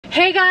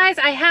Hey guys,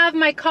 I have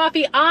my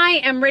coffee. I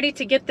am ready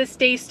to get this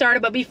day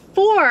started, but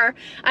before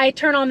I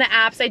turn on the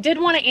apps, I did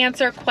want to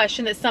answer a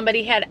question that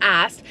somebody had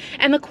asked.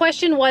 And the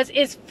question was,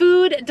 is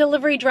food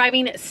delivery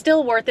driving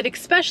still worth it,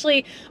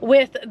 especially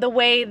with the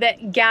way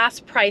that gas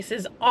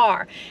prices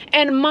are?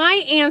 And my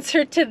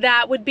answer to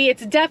that would be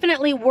it's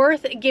definitely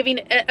worth giving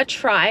it a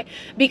try,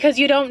 because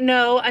you don't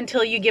know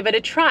until you give it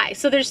a try.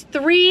 So there's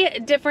 3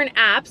 different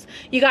apps.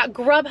 You got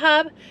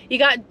GrubHub, you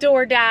got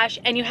DoorDash,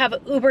 and you have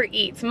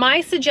Ubereats.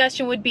 My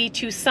suggestion would be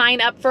to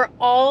sign up for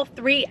all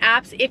 3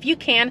 apps if you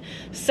can.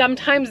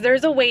 Sometimes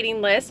there's a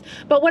waiting list,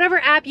 but whatever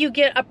app you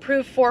get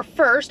approved for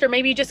first, or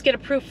maybe you just get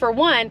approved for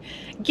one,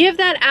 give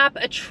that app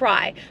a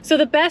try. So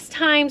the best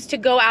times to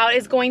go out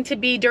is going to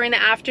be during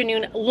the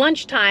afternoon,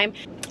 lunchtime,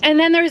 and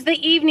then there's the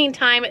evening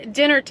time,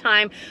 dinner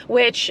time,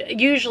 which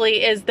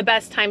usually is the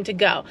best time to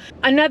go.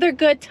 Another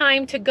good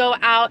time to go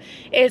out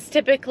is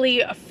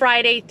typically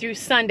Friday through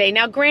Sunday.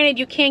 Now granted,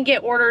 you can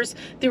get orders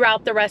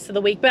throughout the rest of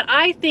the week, but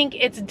I think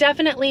it's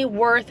definitely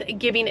worth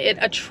giving it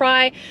a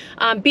try.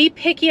 Be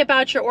picky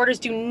about your orders.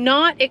 Do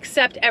not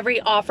accept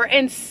every offer,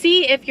 and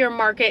see if your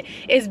market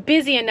is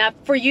busy enough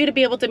for you to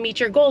be able to meet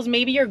your goals.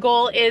 Maybe your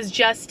goal is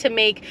just to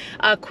make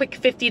a quick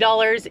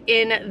 $50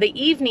 in the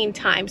evening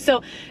time.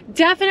 So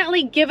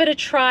definitely give it a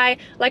try.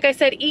 Like I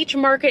said, each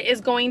market is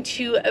going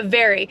to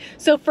vary.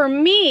 So for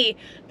me,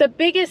 the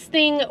biggest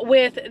thing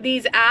with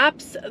these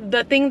apps,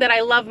 the thing that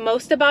I love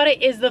most about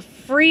it is the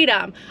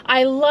freedom.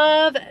 I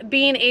love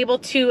being able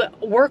to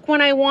work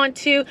when I want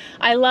to.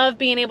 I love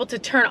being able to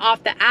turn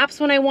off the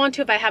apps when I want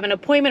to if I have an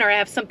appointment or I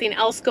have something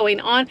else going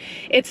on.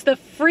 It's the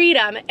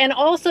freedom, and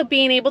also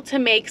being able to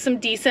make some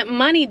decent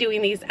money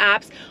doing these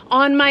apps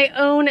on my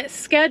own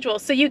schedule.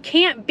 So you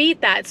can't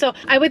beat that. So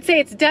I would say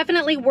it's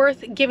definitely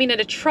worth giving it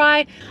a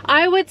try.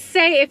 I would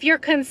say if you're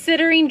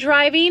considering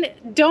driving,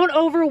 don't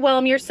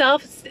overwhelm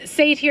yourself.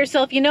 Say to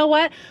yourself, you know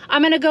what?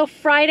 I'm gonna go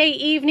Friday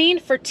evening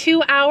for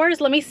 2 hours.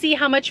 Let me see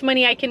how much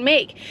money I can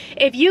make.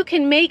 If you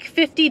can make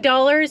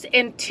 $50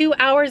 in 2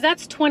 hours,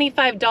 that's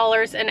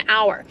 $25 an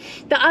hour.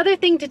 The other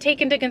thing to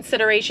take into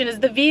consideration is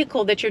the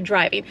vehicle that you're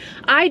driving.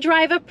 I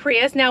drive a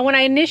Prius. Now, when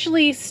I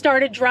initially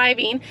started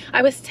driving,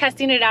 I was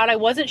testing it out. I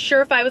wasn't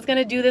sure if I was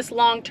gonna do this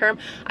long term.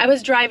 I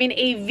was driving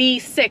a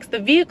V6. The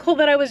vehicle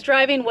that I was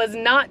driving was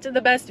not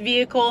the best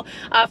vehicle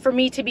for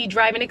me to be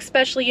driving,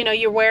 especially, you know,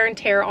 your wear and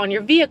tear on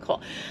your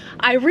vehicle.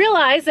 I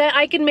realized that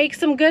I can make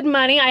some good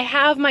money. I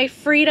have my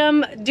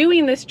freedom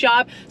doing this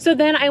job. So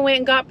then I went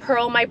and got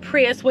Pearl, my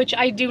Prius, which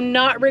I do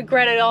not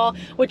regret at all,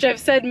 which I've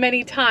said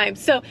many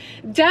times. So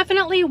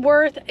definitely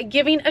worth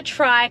giving a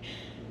try.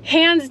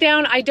 Hands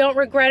down, I don't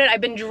regret it.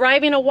 I've been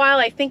driving a while.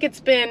 I think it's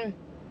been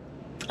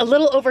a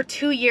little over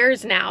 2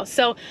 years now.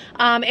 So,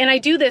 and I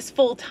do this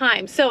full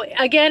time. So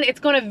again, it's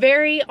going to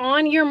vary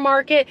on your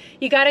market.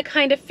 You got to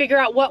kind of figure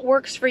out what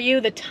works for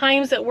you, the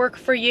times that work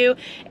for you,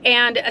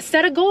 and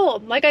set a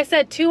goal. Like I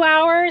said, 2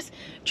 hours,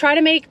 try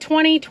to make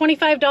 $20,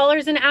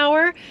 $25 an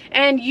hour,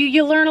 and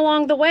you learn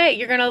along the way.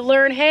 You're going to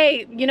learn,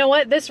 hey, you know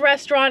what? This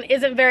restaurant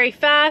isn't very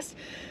fast,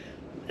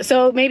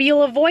 so maybe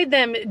you'll avoid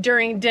them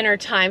during dinner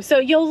time. So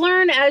you'll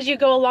learn as you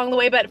go along the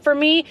way, but for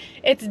me,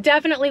 it's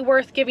definitely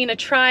worth giving a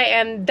try,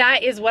 and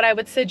that is what I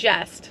would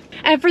suggest.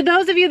 And for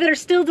those of you that are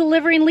still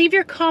delivering, leave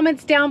your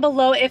comments down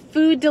below if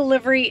food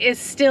delivery is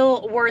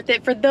still worth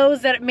it. For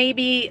those that may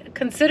be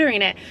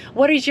considering it,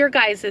 what is your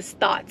guys'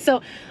 thoughts?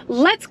 So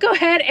let's go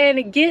ahead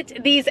and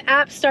get these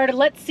apps started.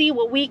 Let's see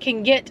what we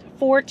can get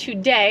for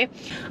today.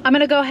 I'm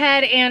gonna go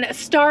ahead and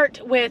start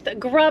with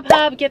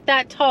GrubHub, get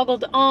that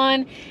toggled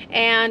on,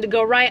 and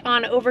go right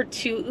on over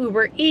to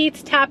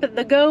Ubereats, tap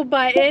the go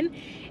button,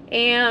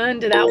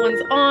 and that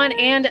one's on,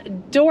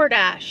 and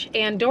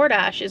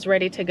DoorDash is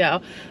ready to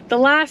go. The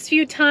last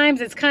few times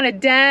it's kind of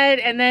dead,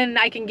 and then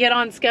I can get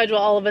on schedule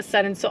all of a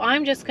sudden. So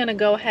I'm just gonna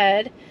go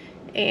ahead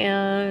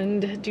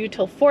and do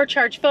till 4,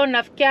 charge phone,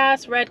 enough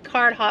gas, red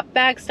card, hop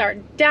back,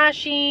 start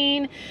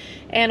dashing,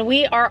 and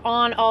we are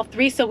on all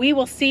 3. So we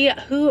will see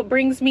who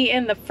brings me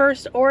in the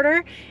first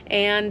order,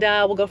 and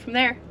we'll go from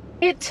there.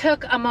 It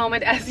took a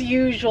moment as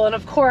usual, and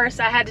of course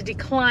I had to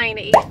decline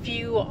a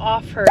few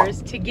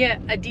offers to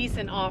get a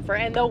decent offer.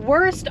 And the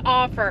worst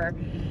offer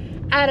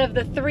out of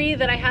the 3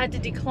 that I had to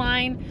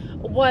decline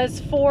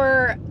was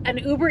for an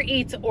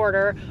Ubereats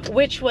order,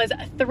 which was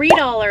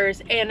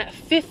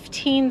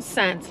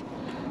 $3.15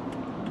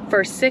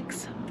 for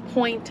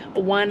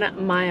 6.1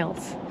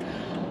 miles.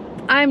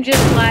 I'm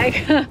just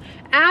like,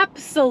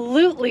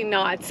 absolutely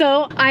not.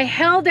 So I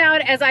held out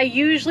as I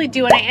usually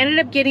do, and I ended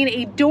up getting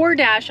a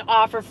DoorDash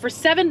offer for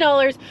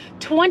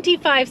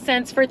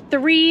 $7.25 for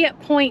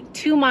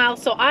 3.2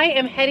 miles. So I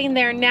am heading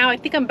there now. I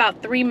think I'm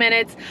about 3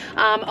 minutes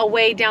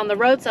away down the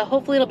road. So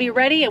hopefully it'll be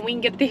ready and we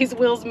can get these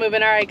wheels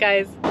moving. All right,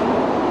 guys.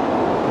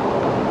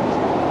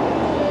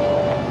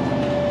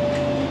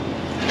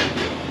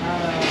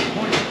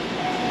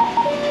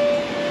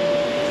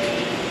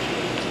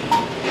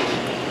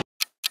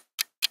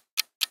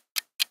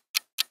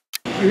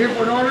 You here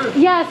for an order?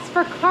 Yes,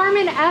 for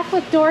Carmen F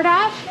with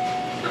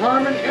DoorDash.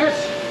 Carmen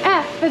S?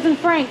 F as in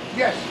Frank.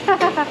 Yes.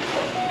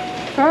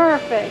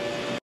 Perfect.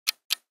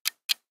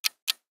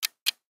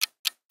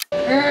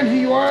 understand who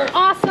you are.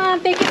 Awesome.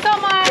 Thank you so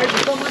much. Thank you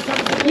so much. Have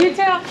a good day. You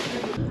too.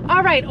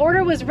 All right,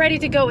 order was ready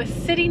to go. Was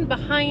sitting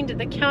behind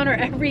the counter.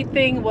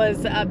 Everything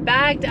was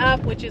bagged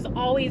up, which is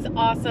always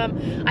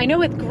awesome. I know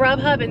with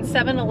GrubHub and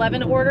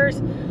 7-Eleven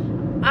orders,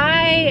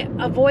 I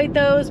avoid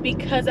those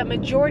because a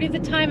majority of the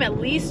time, at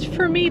least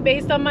for me,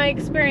 based on my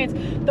experience,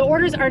 the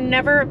orders are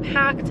never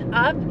packed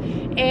up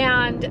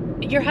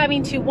and you're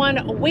having to,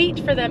 one, wait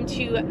for them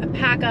to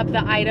pack up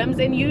the items,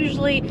 and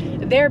usually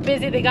they're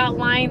busy, they got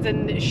lines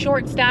and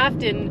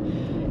short-staffed, and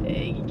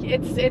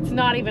it's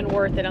not even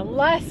worth it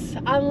unless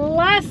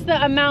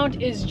the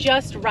amount is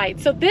just right.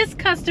 So this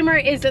customer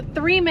is at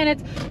 3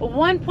 minutes,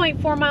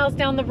 1.4 miles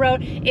down the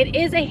road. It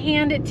is a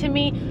hand it to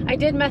me. I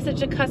did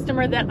message a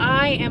customer that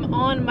I am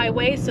on my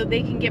way so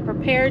they can get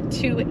prepared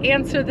to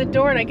answer the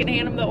door and I can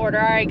hand them the order.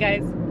 All right,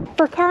 guys.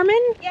 For Carmen?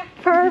 Yeah.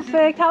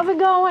 Perfect. How's it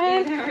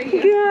going? Good, how are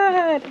you?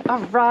 Good. All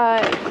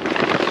right.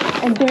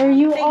 And there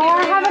you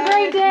are. Have a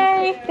great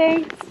day.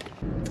 Thanks.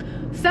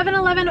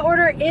 7-Eleven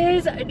order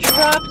is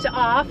dropped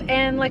off,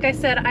 and like I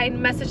said, I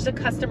messaged the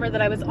customer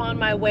that I was on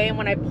my way, and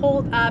when I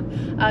pulled up,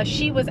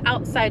 she was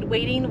outside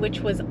waiting, which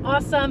was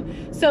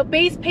awesome. So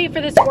base pay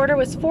for this order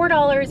was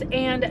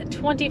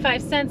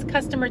 $4.25,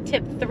 customer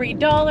tip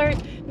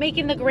 $3,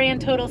 making the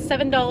grand total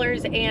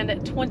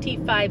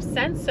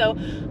 $7.25. So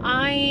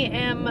I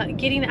am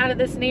getting out of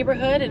this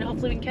neighborhood and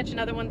hopefully we can catch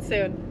another one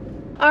soon.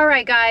 All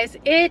right, guys,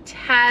 it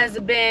has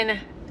been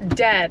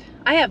dead.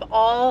 I have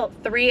all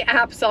 3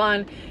 apps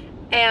on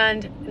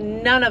and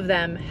none of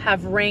them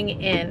have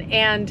ring in.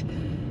 And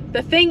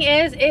the thing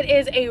is, it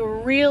is a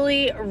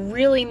really,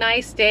 really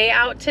nice day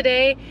out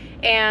today.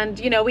 And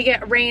you know, we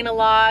get rain a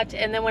lot,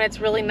 and then when it's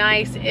really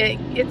nice,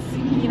 it's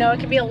you know, it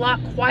can be a lot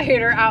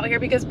quieter out here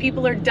because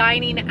people are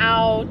dining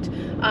out,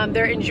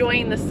 they're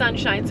enjoying the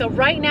sunshine. So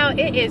right now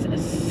it is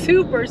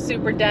super,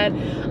 super dead.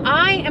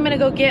 I am gonna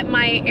go get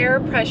my air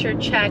pressure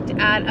checked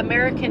at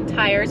American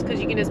Tires because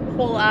you can just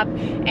pull up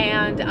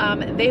and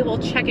they will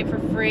check it for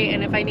free,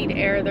 and if I need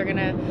air, they're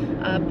gonna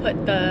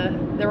put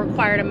the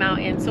required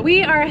amount in. So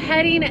we are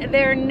heading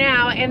there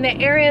now, and the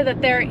area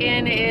that they're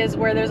in is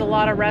where there's a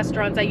lot of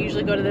restaurants. I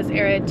usually go to this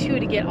area too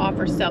to get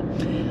offers. So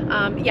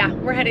yeah,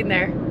 we're heading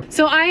there.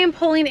 So I am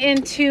pulling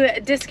into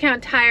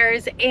Discount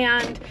Tires,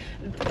 and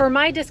for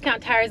my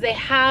Discount Tires, they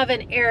have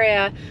an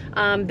area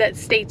that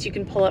states you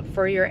can pull up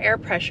for your air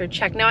pressure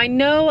check. Now I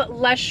know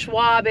Les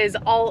Schwab is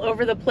all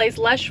over the place.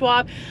 Les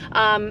Schwab,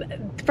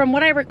 from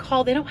what I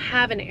recall, they don't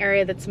have an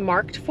area that's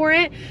marked for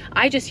it.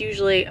 I just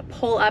usually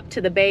pull up to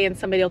the bay and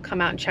somebody will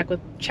come out and check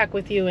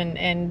with you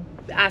and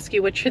ask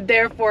you what you're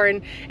there for,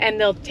 and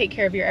they'll take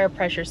care of your air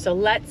pressure. So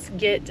let's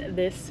get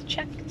this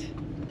checked.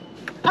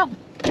 Oh,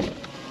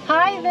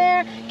 hi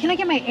there. Can I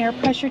get my air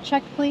pressure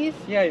checked, please?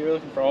 Yeah, you're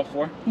looking for all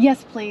 4?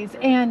 Yes, please.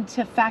 And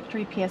to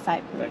factory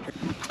PSI, please. Factory.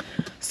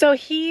 So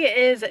he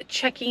is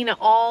checking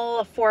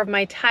all 4 of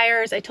my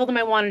tires. I told him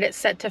I wanted it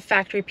set to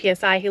factory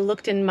PSI. He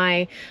looked in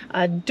my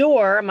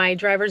door, my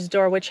driver's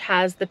door, which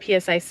has the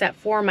PSI set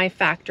for my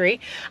factory.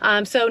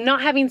 So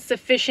not having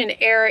sufficient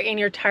air in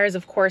your tires,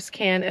 of course,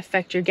 can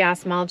affect your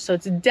gas mileage. So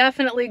it's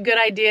definitely a good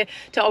idea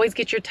to always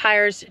get your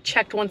tires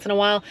checked once in a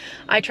while.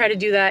 I try to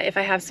do that if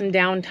I have some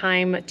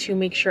downtime to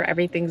make sure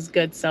everything's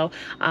good. So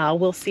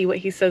we'll see what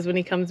he says when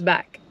he comes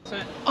back.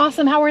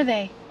 Awesome. How are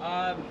they?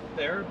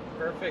 They're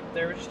perfect.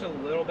 They're just a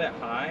little bit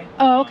high.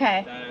 Oh,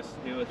 okay. That has to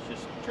do with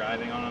just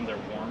driving on them. They're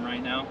warm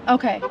right now.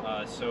 Okay.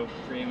 So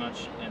pretty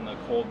much in the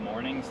cold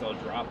mornings, they'll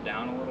drop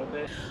down a little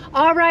bit.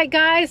 All right,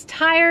 guys,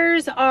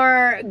 tires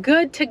are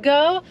good to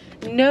go.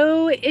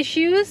 No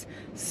issues.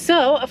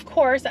 So, of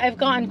course, I've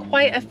gotten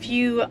quite a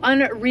few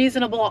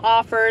unreasonable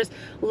offers.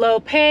 Low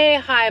pay,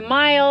 high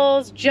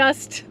miles,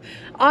 just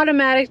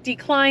automatic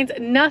declines.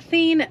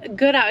 Nothing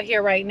good out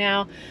here right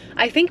now.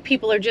 I think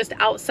people are just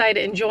outside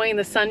enjoying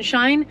the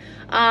sunshine.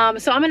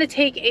 So I'm gonna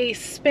take a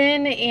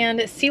spin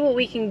and see what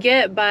we can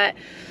get, but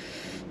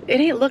it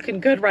ain't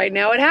looking good right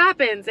now. It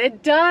happens.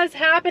 It does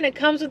happen. It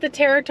comes with the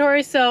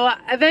territory. So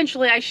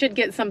eventually I should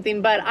get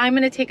something, but I'm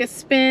gonna take a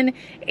spin,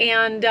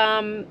 and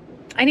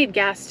I need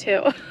gas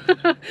too.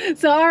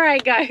 So, all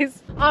right,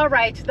 guys. All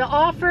right, the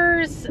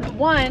offers,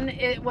 one,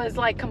 it was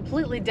like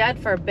completely dead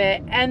for a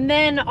bit, and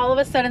then all of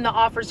a sudden the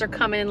offers are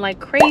coming in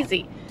like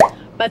crazy.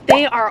 But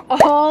they are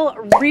all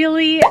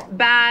really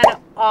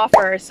bad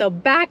offers. So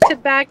back to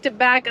back to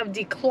back of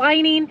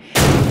declining.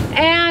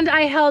 And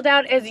I held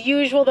out as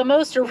usual. The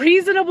most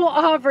reasonable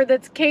offer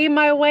that's came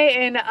my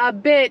way in a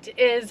bit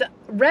is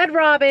Red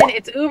Robin.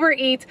 It's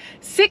Ubereats,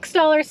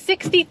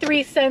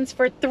 $6.63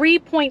 for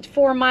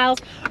 3.4 miles.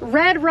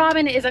 Red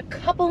Robin is a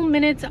couple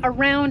minutes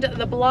around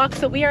the block,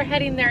 so we are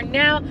heading there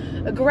now.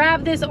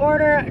 Grab this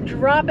order,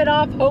 drop it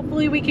off.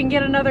 Hopefully we can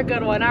get another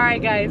good one. All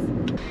right, guys.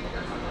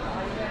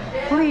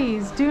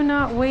 Please do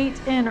not wait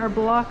in or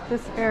block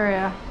this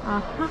area.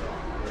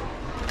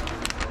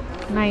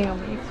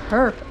 Naomi,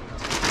 perfect.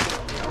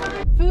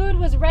 food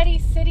was ready,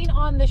 sitting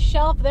on the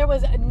shelf. There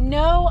was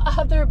no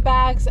other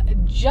bags,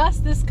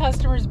 just this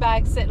customer's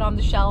bag sitting on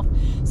the shelf.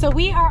 So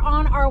we are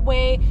on our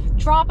way.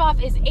 Drop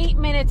off is 8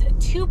 minutes,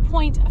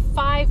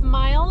 2.5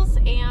 miles,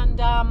 and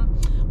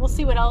we'll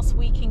see what else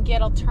we can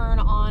get. I'll turn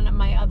on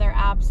my other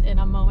apps in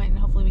a moment, and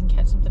hopefully we can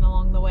catch something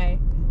along the way.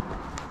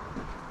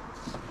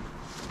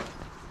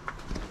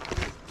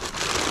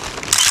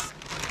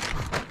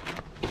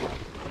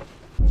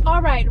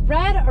 All right,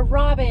 Red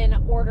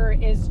Robin order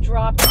is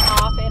dropped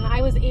off, and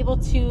I was able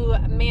to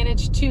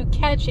manage to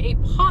catch a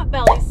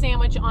Potbelly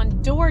sandwich on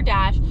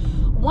DoorDash,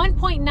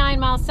 1.9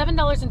 miles,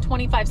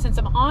 $7.25.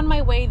 I'm on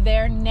my way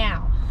there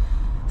now.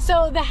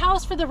 So the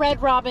house for the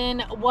Red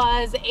Robin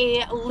was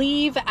a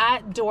leave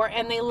at door,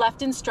 and they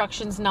left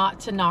instructions not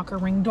to knock or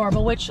ring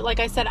doorbell, which,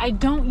 like I said, I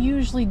don't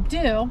usually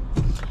do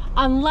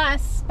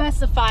unless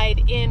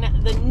specified in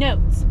the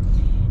notes.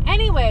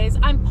 Anyways,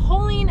 I'm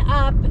pulling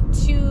up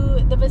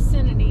to the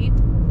vicinity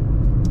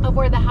of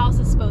where the house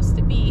is supposed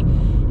to be,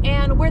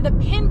 and where the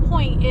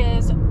pinpoint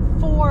is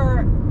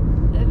for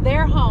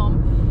their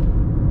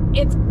home,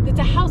 it's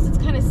a house that's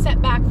kind of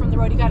set back from the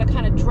road. You got to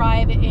kind of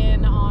drive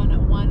in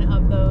on one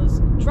of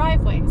those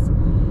driveways.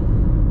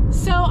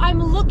 So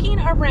I'm looking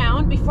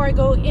around before I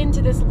go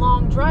into this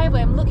long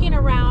driveway. I'm looking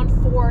around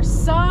for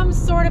some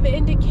sort of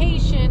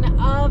indication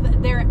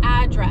of their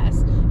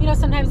address. You know,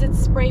 sometimes it's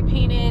spray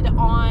painted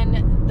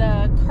on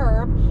the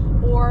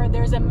curb, or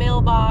there's a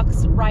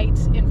mailbox right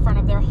in front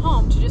of their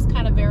home to just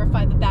kind of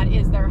verify that that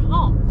is their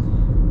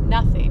home.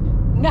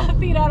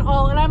 Nothing at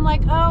all. And I'm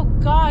like, oh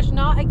gosh,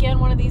 not again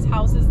one of these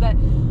houses that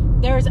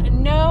there's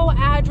no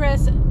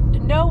address,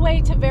 no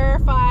way to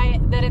verify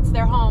that it's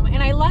their home.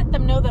 And I let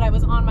them know that I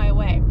was on my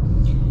way.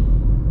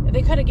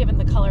 They could have given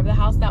the color of the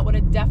house. That would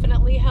have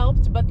definitely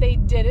helped, but they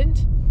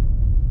didn't.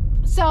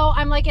 So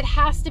I'm like, it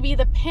has to be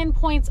the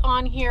pinpoints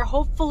on here.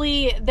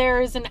 Hopefully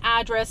there's an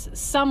address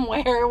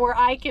somewhere where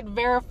I could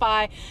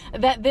verify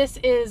that this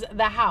is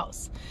the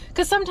house.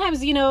 Because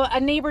sometimes, you know, a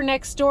neighbor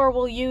next door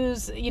will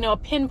use, you know, a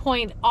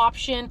pinpoint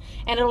option,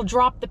 and it'll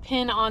drop the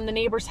pin on the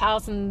neighbor's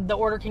house and the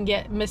order can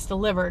get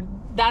misdelivered.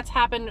 That's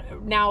happened.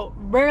 Now,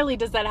 rarely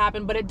does that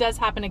happen, but it does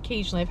happen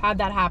occasionally. I've had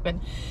that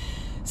happen.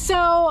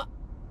 So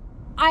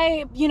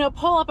I, you know,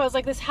 pull up. I was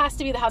like, this has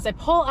to be the house. I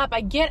pull up,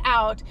 I get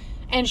out,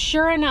 and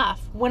sure enough,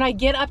 when I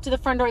get up to the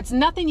front door, it's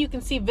nothing you can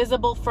see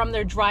visible from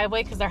their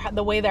driveway because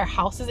the way their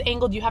house is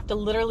angled. You have to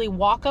literally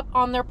walk up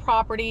on their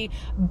property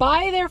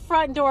by their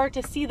front door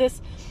to see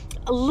this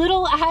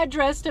little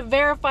address to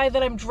verify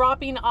that I'm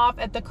dropping off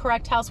at the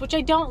correct house, which I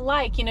don't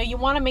like. You know, you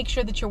want to make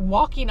sure that you're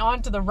walking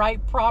onto the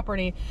right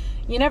property.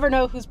 You never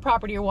know whose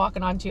property you're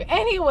walking onto.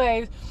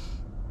 Anyways,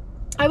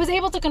 I was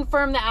able to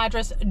confirm the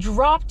address,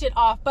 dropped it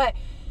off, but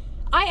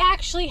I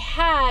actually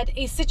had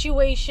a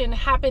situation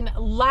happen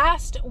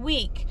last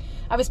week.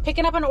 I was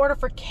picking up an order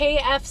for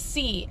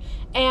KFC,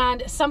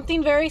 and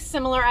something very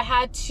similar. I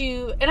had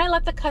to, and I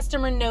let the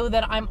customer know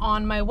that I'm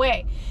on my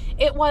way.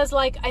 It was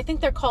like, I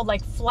think they're called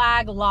like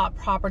flag lot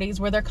properties,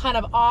 where they're kind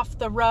of off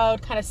the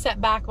road, kind of set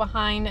back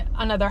behind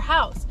another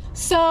house.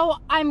 So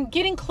I'm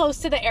getting close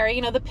to the area,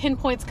 you know, the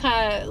pinpoints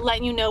kind of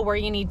letting you know where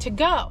you need to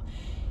go.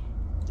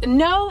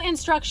 No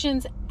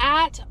instructions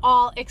at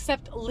all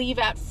except leave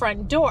at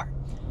front door.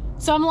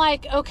 So I'm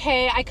like,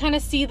 okay, I kind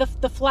of see the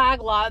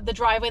flag lot, the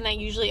driveway, and that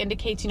usually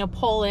indicates, you know,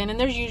 pull in. And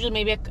there's usually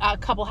maybe a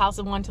couple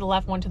houses, one to the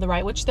left, one to the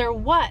right, which there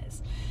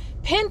was.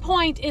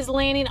 Pinpoint is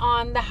landing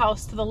on the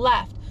house to the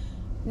left.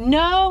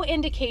 No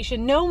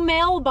indication, no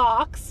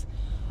mailbox,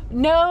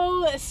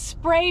 no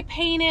spray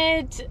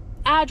painted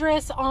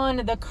address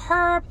on the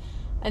curb,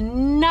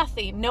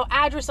 nothing. No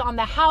address on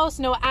the house,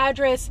 no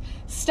address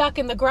stuck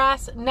in the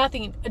grass,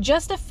 nothing.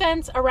 Just a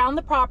fence around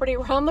the property,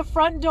 around the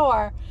front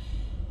door,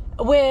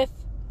 with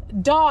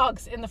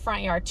dogs in the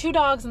front yard, 2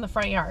 dogs in the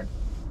front yard.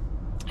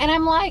 And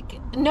I'm like,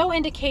 no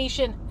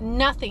indication,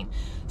 nothing.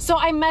 So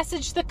I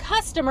messaged the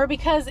customer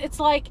because it's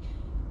like,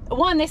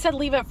 one, they said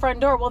leave at front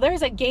door. Well,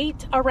 there's a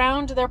gate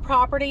around their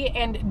property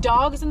and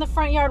dogs in the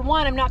front yard.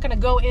 One, I'm not going to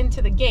go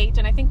into the gate.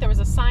 And I think there was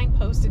a sign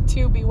posted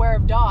too, beware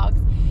of dogs.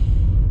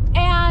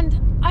 And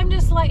I'm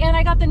just like, and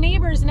I got the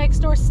neighbors next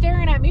door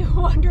staring at me,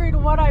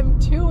 wondering what I'm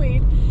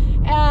doing.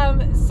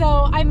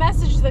 So I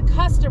messaged the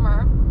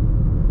customer,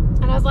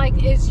 and I was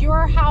like, is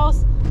your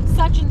house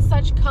such and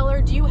such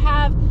color? Do you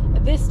have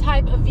this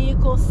type of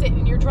vehicle sitting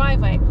in your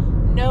driveway?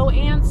 No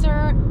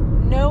answer,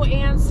 no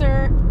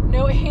answer,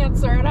 no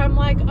answer. And I'm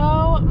like,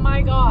 oh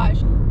my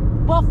gosh.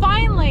 Well,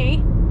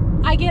 finally,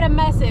 I get a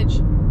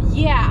message.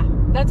 Yeah,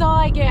 that's all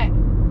I get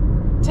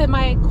to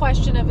my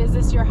question of, is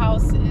this your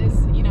house?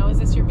 Is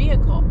this your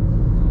vehicle?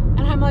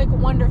 And I'm like,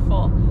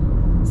 wonderful.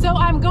 So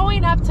I'm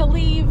going up to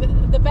leave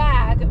the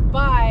bag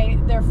by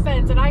their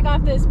fence, and I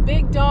got this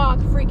big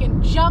dog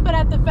freaking jumping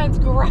at the fence,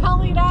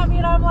 growling at me,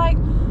 and I'm like,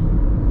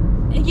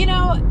 you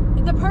know,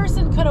 the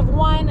person could have,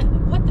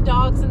 one, put the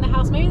dogs in the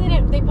house. Maybe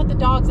they put the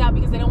dogs out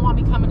because they don't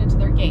want me coming into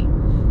their gate.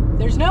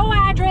 There's no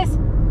address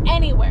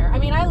anywhere. I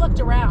mean, I looked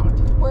around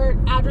where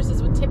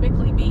addresses would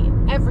typically be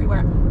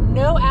everywhere.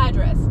 No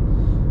address.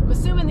 I'm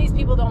assuming assuming these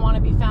people don't want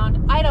to be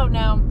found. I don't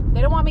know.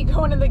 They don't want me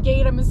going to the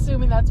gate. I'm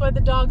assuming that's why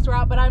the dogs were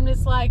out. But I'm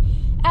just like,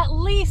 at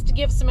least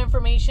give some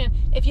information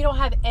if you don't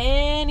have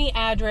any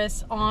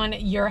address on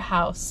your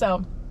house.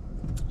 So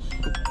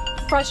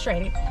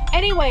frustrating.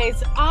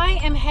 Anyways, I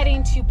am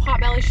heading to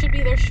Potbelly. Should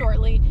be there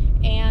shortly.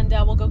 And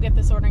we'll go get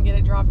this order and get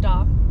it dropped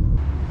off.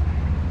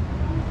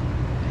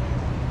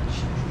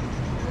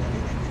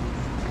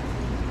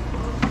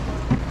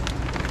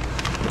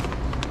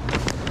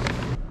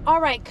 All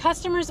right,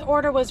 customer's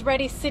order was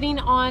ready, sitting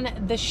on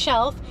the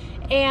shelf,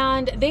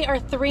 and they are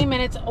 3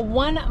 minutes,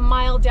 1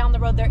 mile down the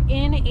road. They're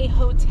in a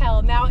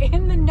hotel. Now,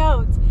 in the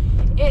notes,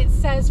 it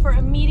says for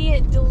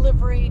immediate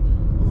delivery,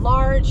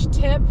 large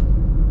tip.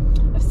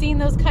 I've seen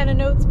those kind of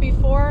notes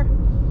before.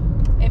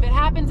 If it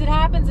happens, it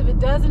happens. If it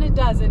doesn't, it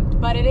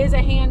doesn't. But it is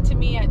a hand to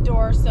me at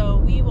door, so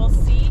we will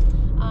see.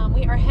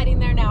 We are heading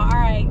there now. All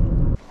right.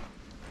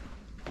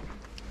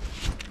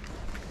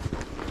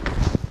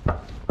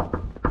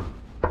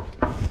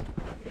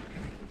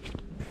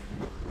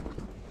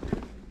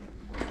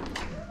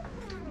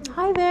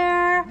 Hi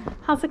there.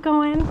 How's it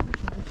going?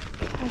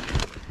 Okay.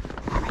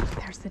 All right,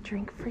 there's the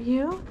drink for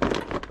you.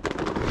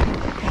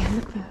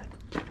 And the food.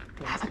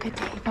 Have a good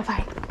day.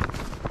 Bye-bye.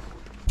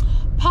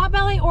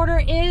 Potbelly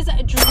order is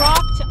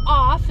dropped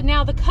off.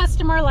 Now the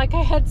customer, like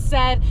I had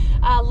said,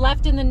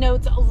 left in the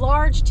notes a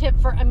large tip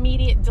for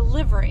immediate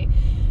delivery.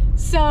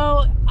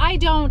 So I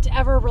don't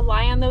ever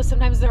rely on those.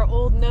 Sometimes they're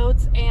old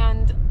notes,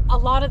 and a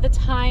lot of the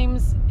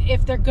times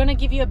if they're gonna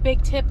give you a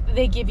big tip,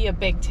 they give you a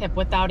big tip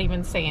without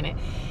even saying it.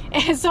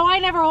 And so I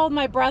never hold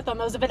my breath on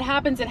those. If it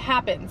happens, it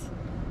happens.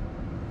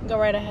 Go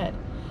right ahead.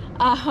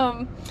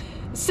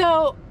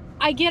 So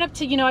I get up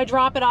to, I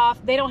drop it off.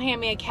 They don't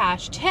hand me a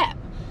cash tip.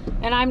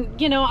 And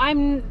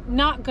I'm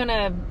not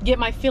gonna get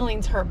my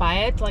feelings hurt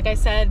by it. Like I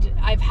said,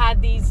 I've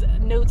had these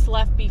notes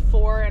left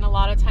before, and a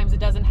lot of times it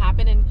doesn't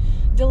happen. And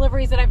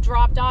deliveries that I've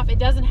dropped off, it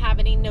doesn't have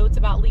any notes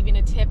about leaving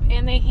a tip,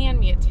 and they hand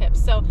me a tip.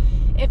 So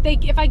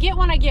if I get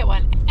one, I get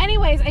one.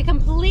 Anyways, I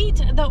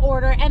complete the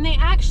order, and they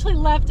actually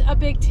left a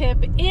big tip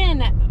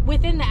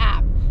within the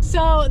app.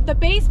 So the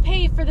base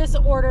pay for this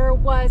order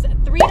was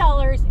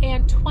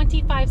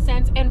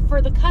 $3.25, and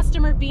for the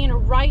customer being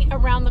right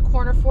around the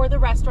corner for the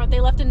restaurant, they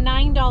left a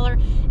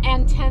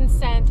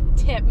 $9.10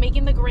 tip,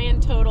 making the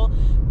grand total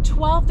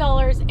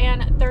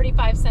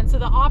 $12.35. So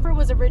the offer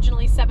was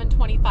originally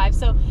 $7.25.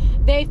 So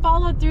they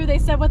followed through. They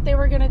said what they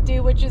were going to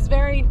do, which is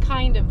very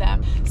kind of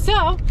them.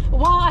 So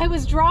while I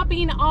was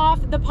dropping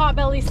off the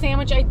Potbelly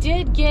sandwich, I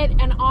did get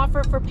an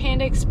offer for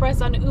Panda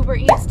Express on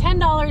Ubereats,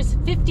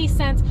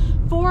 $10.50,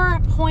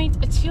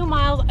 4.2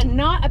 miles.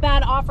 Not a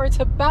bad offer. It's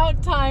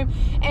about time.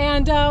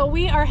 And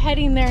we are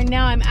heading there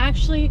now. I'm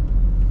actually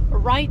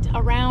right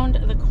around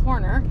the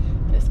corner.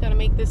 Just gotta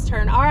make this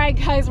turn. All right,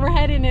 guys, we're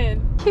heading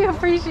in. You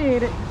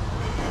appreciate it.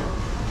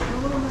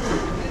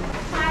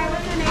 Hi,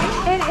 what's your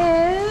name? It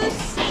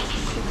is,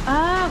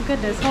 oh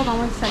goodness, hold on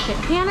one second.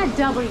 Hannah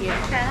W.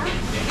 Hannah?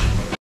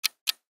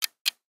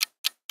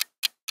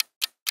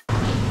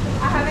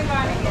 I haven't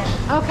gotten it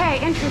yet.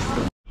 Okay,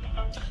 interesting.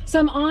 So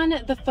I'm on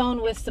the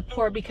phone with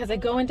support because I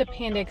go into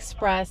Panda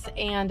Express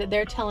and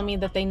they're telling me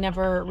that they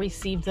never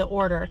received the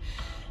order.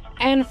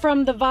 And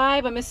from the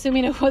vibe, I'm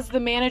assuming it was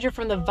the manager,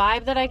 from the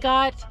vibe that I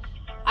got,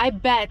 I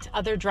bet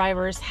other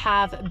drivers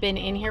have been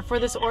in here for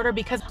this order,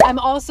 because I'm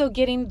also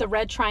getting the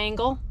red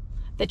triangle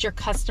that your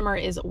customer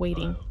is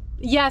waiting.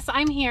 Yes,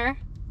 I'm here.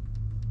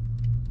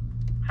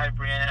 Hi,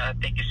 Brianna.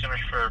 Thank you so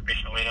much for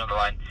patiently waiting on the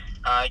line.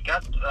 I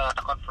got a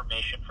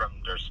confirmation from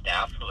their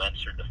staff who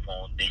answered the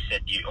phone. They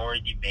said you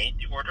already made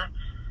the order.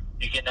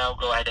 You can now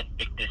go ahead and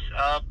pick this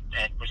up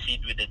and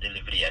proceed with the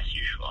delivery as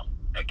usual.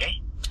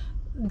 Okay?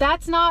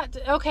 That's not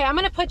okay. I'm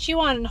going to put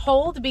you on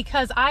hold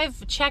because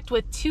I've checked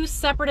with 2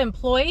 separate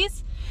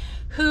employees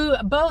who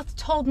both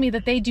told me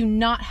that they do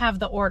not have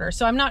the order.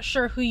 So I'm not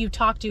sure who you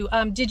talked to.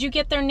 Did you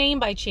get their name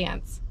by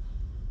chance?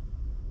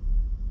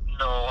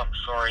 No, I'm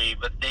sorry,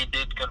 but they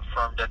did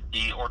confirm that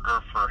the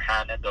order for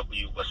Hannah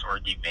W was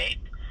already made,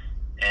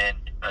 and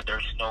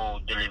there's no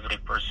delivery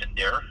person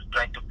there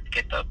trying to pick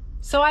it up.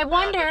 So I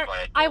wonder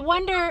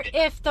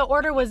if the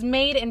order was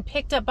made and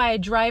picked up by a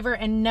driver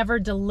and never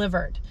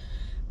delivered.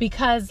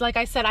 Because like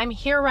I said, I'm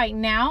here right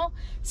now,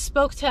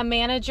 spoke to a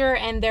manager,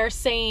 and they're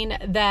saying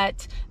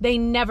that they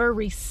never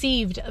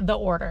received the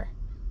order.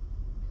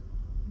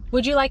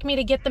 Would you like me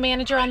to get the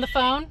manager on the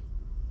phone?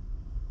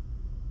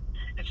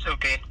 It's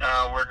okay.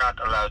 We're not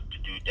allowed to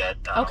do that.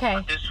 Okay.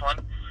 On this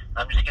one,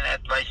 I'm just going to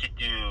advise you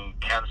to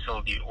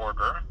cancel the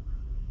order.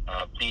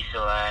 Please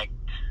select.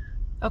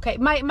 Okay.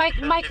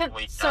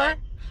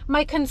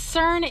 My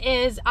concern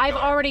is I've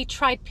already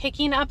tried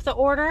picking up the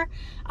order.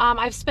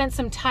 I've spent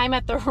some time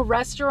at the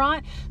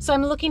restaurant, so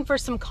I'm looking for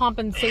some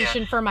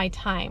compensation for my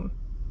time.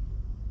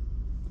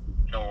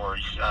 No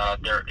worries.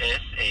 There is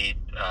a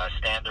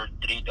standard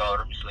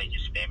 $3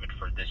 miscellaneous payment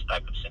for this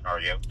type of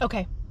scenario.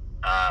 Okay.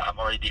 I'm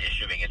already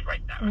issuing it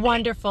right now. Okay?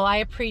 Wonderful. I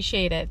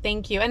appreciate it.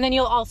 Thank you. And then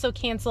you'll also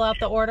cancel out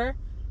the order?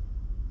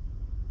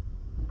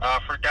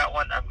 For that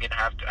one, I'm gonna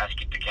have to ask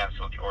you to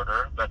cancel the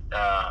order. But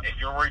if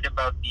you're worried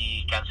about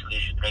the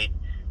cancellation rate,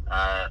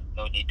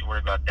 no need to worry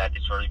about that.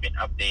 It's already been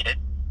updated.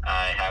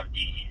 I have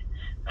the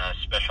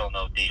special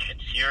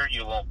notations here.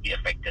 You won't be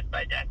affected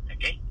by that.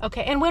 Okay?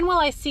 Okay. And when will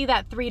I see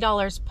that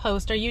 $3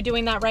 post? Are you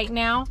doing that right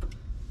now?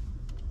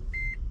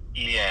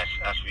 Yes,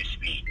 as we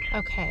speak.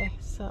 Okay.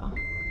 So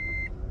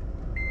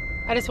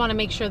I just want to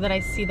make sure that I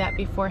see that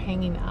before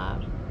hanging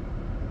up.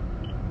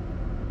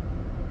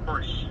 Of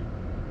course.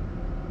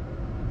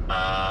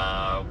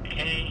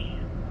 Okay.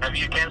 Have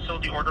you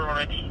canceled the order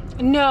already?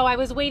 No, I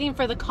was waiting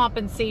for the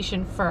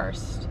compensation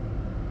first.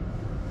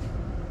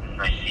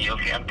 I see.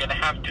 Okay, I'm gonna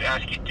have to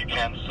ask you to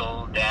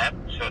cancel that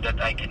so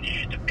that I can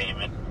issue the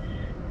payment.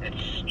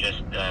 It's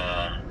just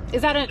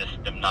Is that a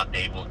system not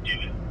able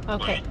to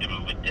okay? push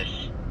through with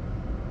this.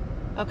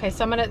 Okay,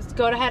 so I'm gonna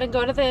go ahead and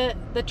go to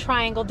the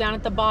triangle down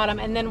at the bottom,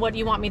 and then what do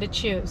you want me to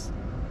choose?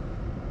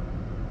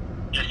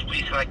 Just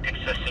please select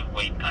excessive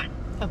wait time.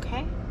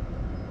 Okay.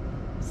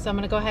 So I'm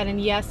gonna go ahead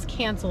and yes,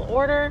 cancel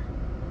order.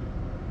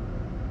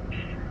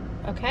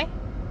 Okay.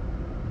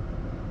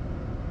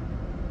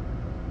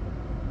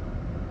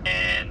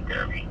 And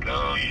there we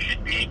go. You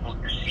should be able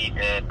to see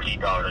the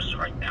 $3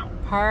 right now.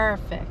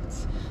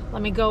 Perfect.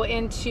 Let me go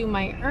into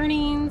my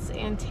earnings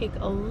and take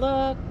a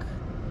look.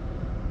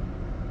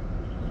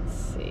 Let's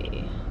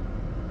see.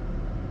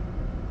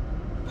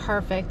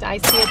 Perfect. I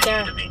see it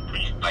there.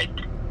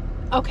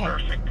 Okay.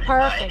 Perfect.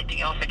 Perfect.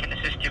 Anything else I can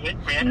assist you with,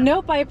 Brianna?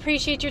 Nope. I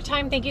appreciate your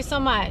time. Thank you so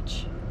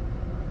much.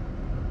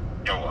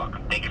 You're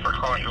welcome. Thank you for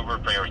calling Uber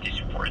Priority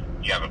Support.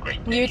 You have a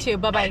great day. You too.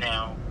 Bye-bye. Bye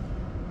now.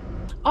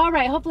 All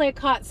right, hopefully I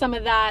caught some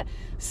of that.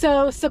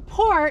 So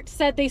support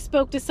said they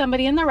spoke to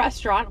somebody in the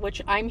restaurant,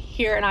 which I'm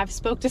here, and I've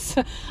spoke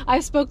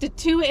to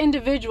two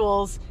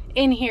individuals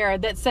in here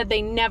that said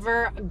they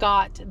never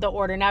got the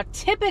order. Now,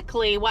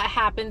 typically what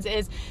happens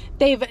is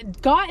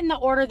they've gotten the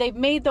order, they've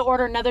made the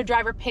order, another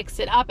driver picks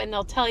it up, and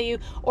they'll tell you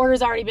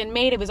order's already been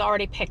made, it was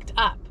already picked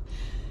up.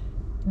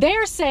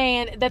 They're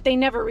saying that they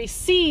never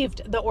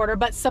received the order,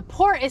 but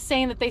support is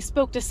saying that they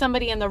spoke to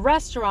somebody in the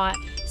restaurant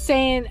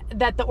saying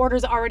that the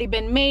order's already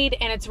been made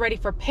and it's ready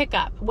for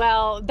pickup.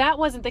 Well, that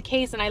wasn't the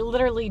case, and I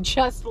literally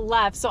just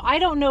left. So I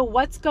don't know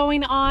what's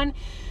going on.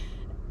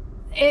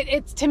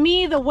 It's to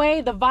me, the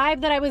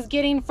vibe that I was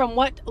getting from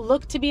what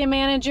looked to be a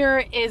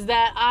manager is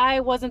that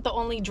I wasn't the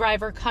only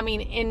driver coming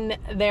in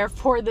there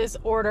for this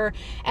order.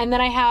 And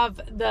then I have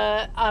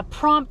the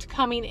prompt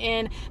coming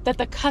in that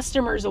the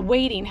customer's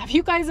waiting. Have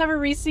you guys ever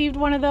received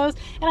one of those?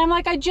 And I'm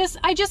like, I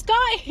just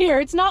got here.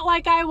 It's not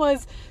like I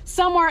was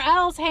somewhere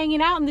else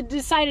hanging out and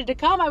decided to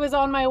come. I was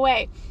on my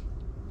way.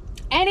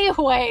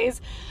 Anyways,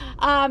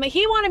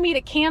 he wanted me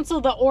to cancel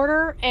the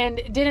order and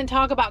didn't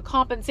talk about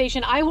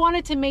compensation. I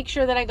wanted to make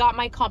sure that I got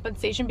my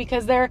compensation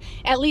because there,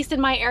 at least in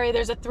my area,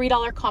 there's a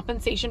 $3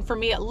 compensation for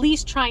me at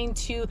least trying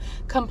to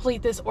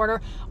complete this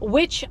order,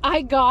 which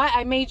I got.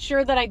 I made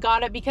sure that I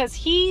got it because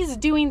he's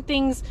doing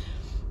things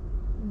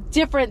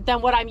different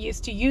than what I'm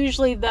used to.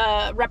 Usually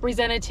the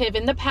representative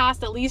in the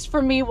past, at least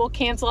for me, will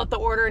cancel out the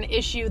order and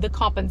issue the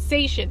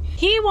compensation.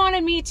 He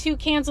wanted me to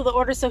cancel the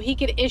order so he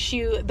could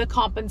issue the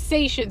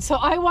compensation. So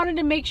I wanted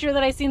to make sure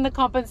that I seen the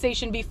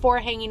compensation before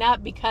hanging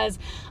up because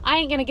I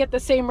ain't gonna get the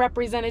same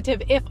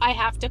representative if I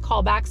have to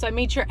call back. So I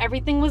made sure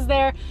everything was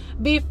there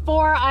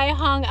before I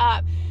hung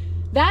up.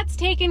 That's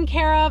taken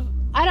care of.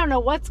 I don't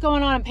know what's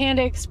going on in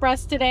Panda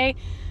Express today.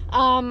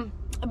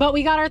 But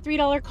we got our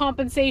 $3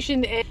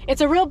 compensation.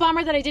 It's a real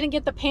bummer that I didn't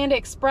get the Panda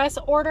Express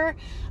order,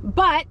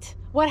 but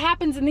what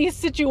happens in these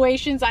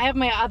situations, I have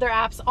my other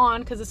apps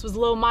on because this was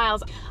low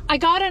miles. I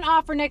got an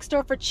offer next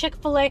door for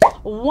Chick-fil-A,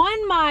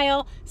 1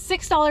 mile,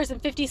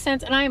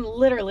 $6.50, and I am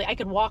literally, I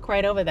could walk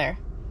right over there,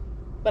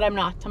 but I'm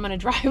not. I'm gonna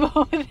drive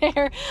over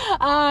there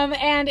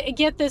and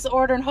get this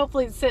order, and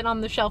hopefully it's sitting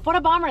on the shelf. What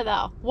a bummer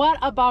though, what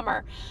a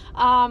bummer.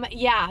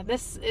 Yeah,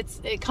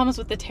 it comes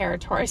with the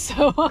territory,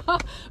 so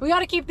we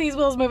gotta keep these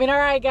wheels moving. All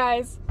right,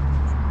 guys.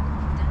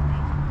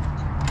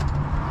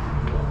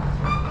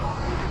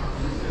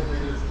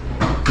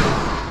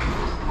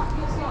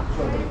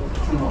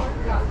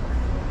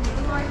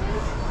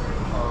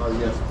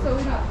 Yes.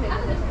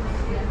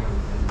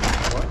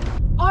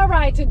 All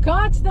right,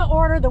 got the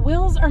order. The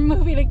wheels are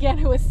moving again.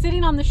 It was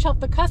sitting on the shelf.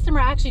 The customer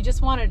actually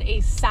just wanted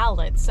a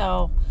salad,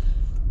 so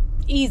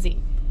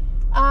easy.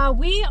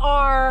 We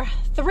are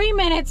 3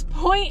 minutes,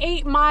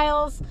 0.8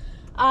 miles.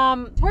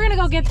 We're gonna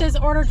go get this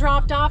order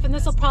dropped off, and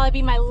this will probably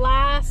be my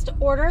last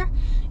order.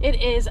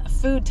 It is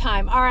food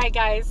time. All right,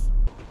 guys.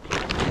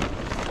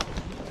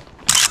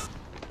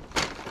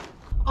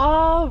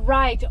 All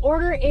right,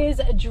 order is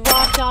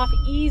dropped off,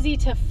 easy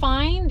to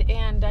find,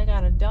 and I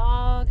got a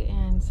dog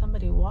and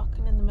somebody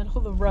walking in the middle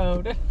of the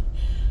road.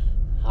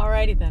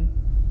 Alrighty then,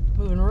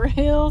 moving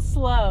real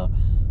slow.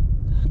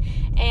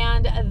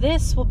 And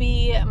this will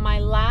be my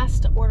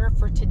last order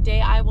for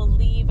today. I will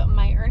leave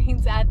my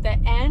earnings at the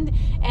end,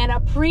 and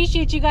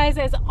appreciate you guys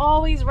as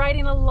always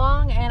riding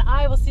along, and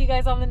I will see you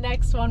guys on the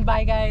next one.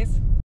 Bye, guys.